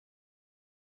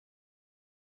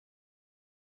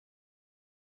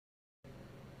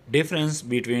Difference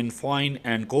between fine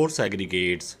and coarse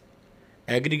aggregates.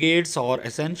 Aggregates are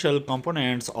essential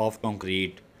components of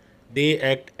concrete. They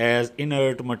act as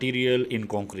inert material in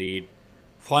concrete.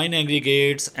 Fine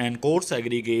aggregates and coarse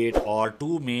aggregate are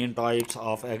two main types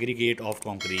of aggregate of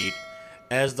concrete.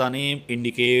 As the name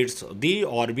indicates, they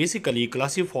are basically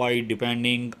classified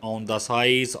depending on the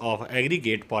size of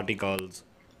aggregate particles.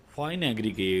 Fine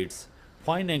aggregates.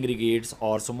 Fine aggregates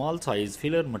are small size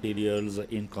filler materials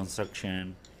in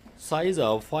construction. Size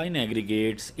of fine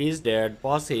aggregates is that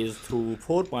passes through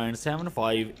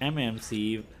 4.75 mm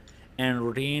sieve and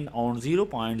retained on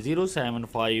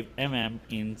 0.075 mm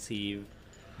in sieve.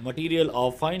 Material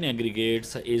of fine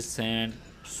aggregates is sand,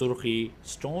 surkhi,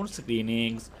 stone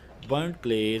screenings, burnt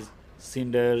clays,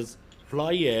 cinders,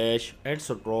 fly ash,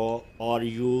 etc. are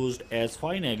used as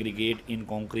fine aggregate in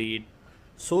concrete.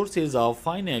 Sources of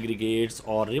fine aggregates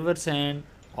are river sand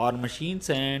or machine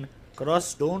sand, crushed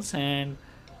stone sand,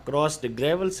 crushed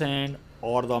gravel sand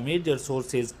are the major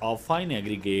sources of fine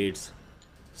aggregates.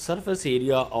 Surface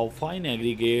area of fine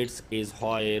aggregates is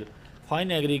higher.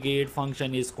 Fine aggregate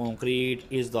function is concrete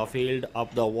is the filled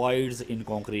up the voids in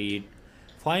concrete.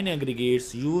 Fine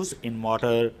aggregates used in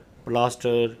mortar,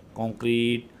 plaster,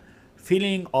 concrete,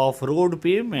 filling of road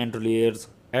pavement layers,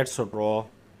 etc.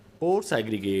 Coarse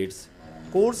aggregates.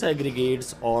 Coarse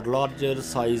aggregates are larger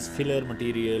size filler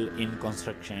material in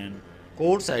construction.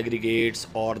 Coarse aggregates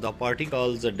are the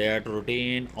particles that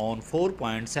rotate on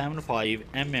 4.75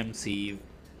 mm sieve.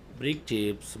 Brick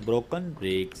chips, broken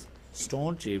bricks,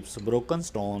 stone chips, broken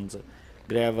stones,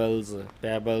 gravels,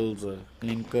 pebbles,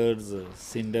 clinkers,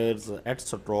 cinders,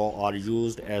 etc. are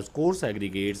used as coarse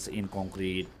aggregates in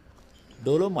concrete.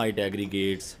 Dolomite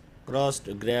aggregates, crust,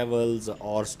 gravels,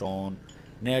 or stone.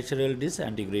 Natural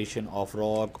disintegration of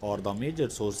rock are the major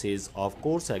sources of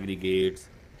coarse aggregates.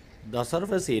 The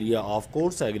surface area of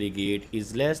coarse aggregate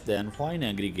is less than fine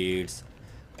aggregates.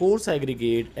 Coarse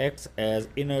aggregate acts as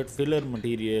inert filler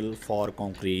material for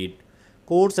concrete.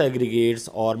 Coarse aggregates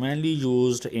are mainly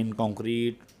used in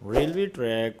concrete, railway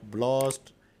track,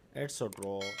 blast,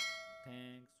 etc.